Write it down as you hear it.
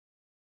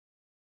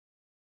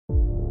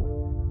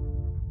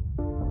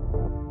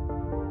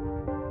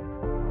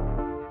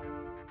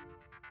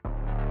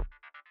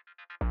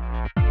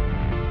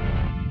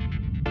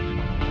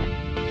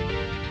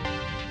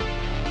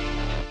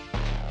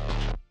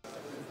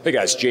Hey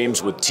guys,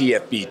 James with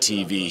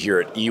TFBTV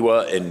here at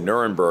IWA in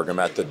Nuremberg. I'm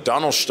at the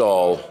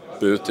Donaustahl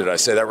booth. Did I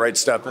say that right,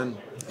 Stefan?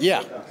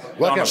 Yeah.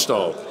 Welcome.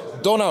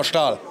 Donaustahl.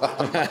 Donaustahl.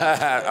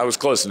 I was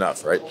close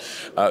enough, right?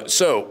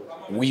 So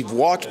we've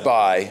walked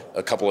by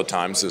a couple of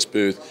times this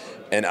booth,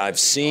 and I've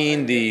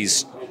seen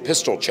these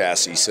pistol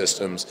chassis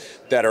systems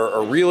that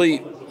are really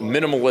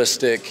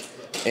minimalistic,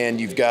 and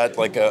you've got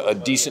like a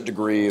decent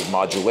degree of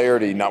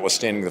modularity,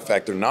 notwithstanding the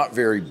fact they're not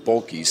very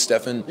bulky.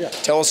 Stefan,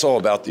 tell us all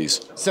about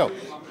these. So,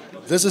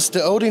 this is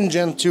the Odin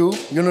Gen 2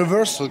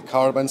 universal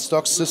carbine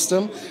stock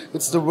system.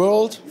 It's the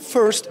world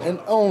first and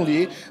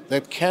only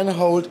that can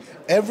hold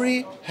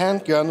every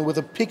handgun with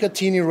a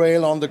picatinny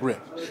rail on the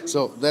grip.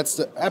 So that's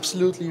the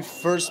absolutely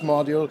first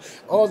module.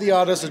 All the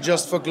others are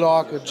just for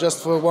Glock, or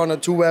just for one or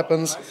two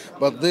weapons,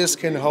 but this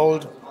can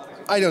hold,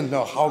 I don't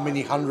know how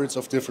many hundreds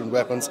of different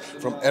weapons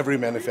from every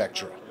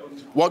manufacturer.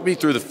 Walk me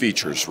through the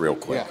features real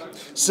quick. Yeah.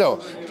 So,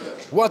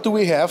 what do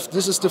we have?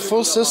 This is the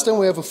full system.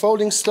 We have a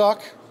folding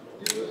stock.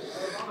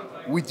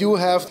 We do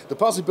have the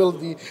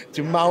possibility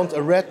to mount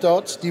a red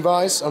dot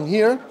device on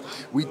here.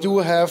 We do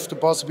have the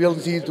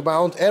possibility to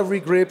mount every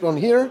grip on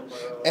here,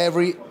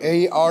 every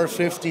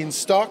AR-15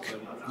 stock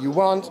you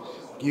want.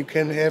 You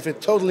can have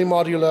it totally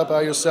modular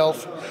by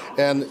yourself,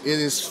 and it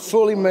is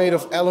fully made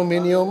of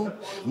aluminum,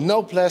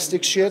 no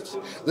plastic shit.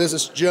 This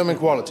is German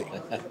quality.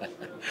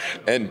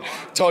 And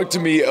talk to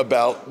me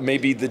about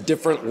maybe the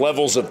different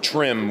levels of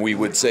trim, we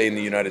would say in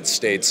the United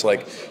States.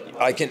 Like,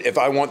 if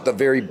I want the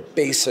very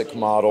basic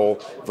model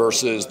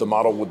versus the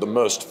model with the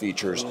most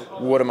features,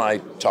 what am I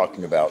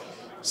talking about?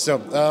 So,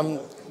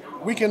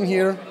 we can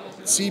here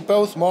see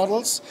both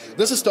models.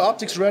 This is the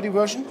optics ready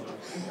version.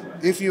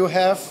 If you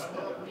have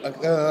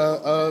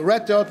a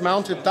red dot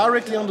mounted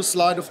directly on the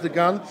slide of the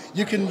gun,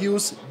 you can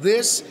use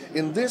this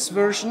in this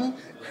version.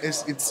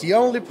 It's the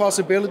only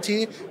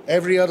possibility.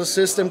 Every other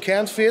system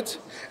can't fit.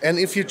 And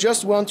if you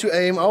just want to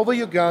aim over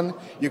your gun,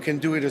 you can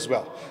do it as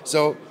well.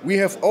 So we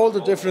have all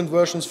the different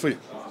versions for you.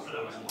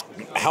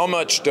 How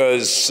much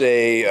does,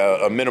 say,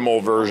 a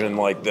minimal version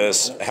like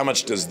this, how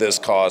much does this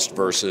cost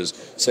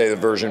versus, say, the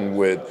version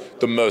with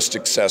the most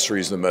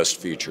accessories, the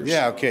most features?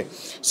 Yeah, okay.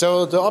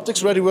 So the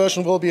optics ready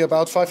version will be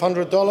about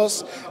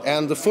 $500,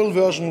 and the full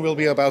version will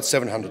be about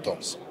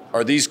 $700.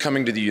 Are these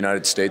coming to the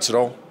United States at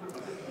all?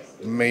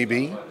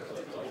 Maybe.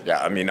 Yeah,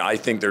 I mean, I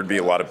think there'd be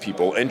a lot of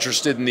people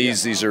interested in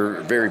these. These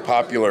are very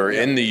popular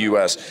in the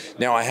U.S.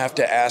 Now, I have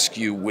to ask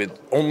you, with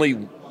only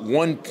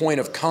one point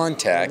of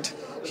contact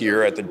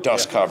here at the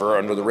dust cover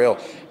under the rail,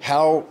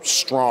 how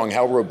strong,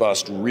 how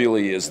robust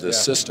really is this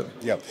system?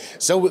 Yeah,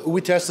 so we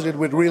tested it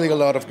with really a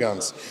lot of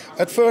guns.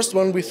 At first,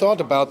 when we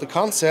thought about the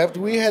concept,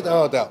 we had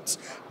our doubts.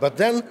 But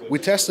then we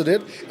tested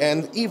it,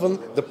 and even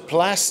the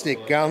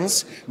plastic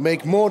guns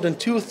make more than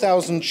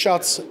 2,000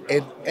 shots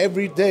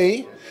every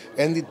day,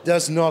 and it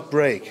does not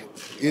break.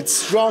 It's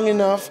strong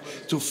enough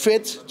to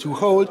fit, to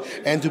hold,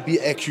 and to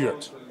be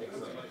accurate.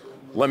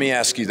 Let me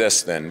ask you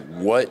this then.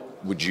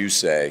 What would you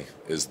say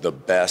is the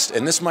best,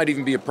 and this might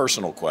even be a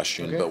personal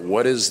question, but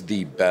what is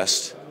the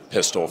best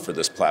pistol for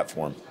this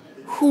platform?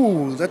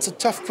 Whew, that's a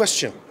tough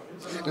question.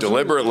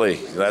 Deliberately,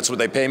 that's what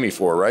they pay me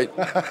for, right?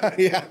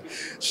 Yeah,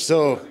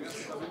 so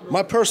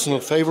my personal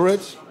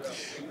favorite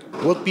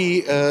would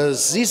be a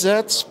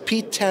ZZ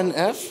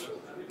P10F,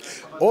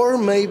 or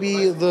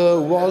maybe the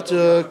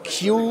Walter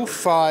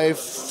Q5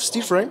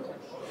 steel frame.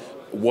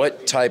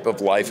 What type of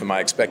life am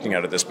I expecting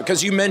out of this?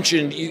 Because you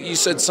mentioned, you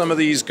said some of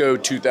these go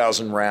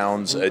 2,000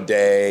 rounds a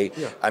day.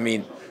 Yeah. I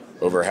mean,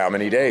 over how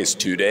many days?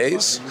 2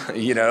 days?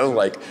 You know,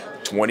 like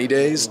 20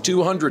 days,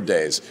 200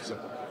 days?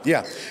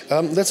 Yeah,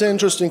 that's an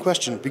interesting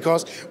question,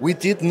 because we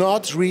did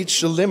not reach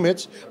the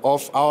limit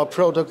of our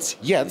products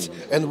yet,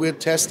 and we're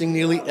testing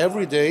nearly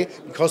every day,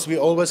 because we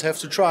always have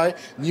to try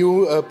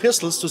new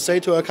pistols to say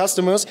to our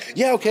customers,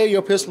 yeah, okay,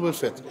 your pistol will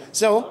fit.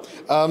 So,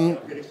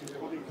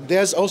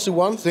 there's also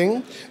one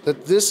thing,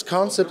 that this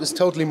concept is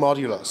totally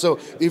modular. So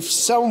if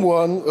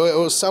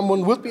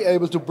someone would be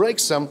able to break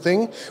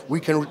something, we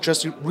can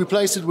just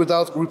replace it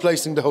without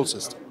replacing the whole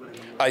system.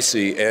 I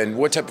see. And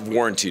what type of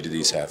warranty do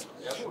these have?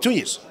 2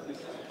 years.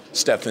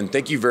 Stefan,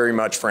 thank you very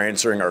much for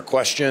answering our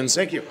questions.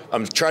 Thank you.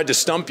 Tried to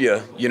stump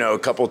you, a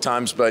couple of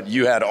times, but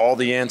you had all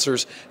the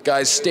answers.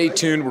 Guys, stay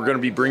tuned. We're going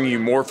to be bringing you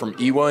more from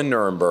IWA in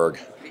Nuremberg.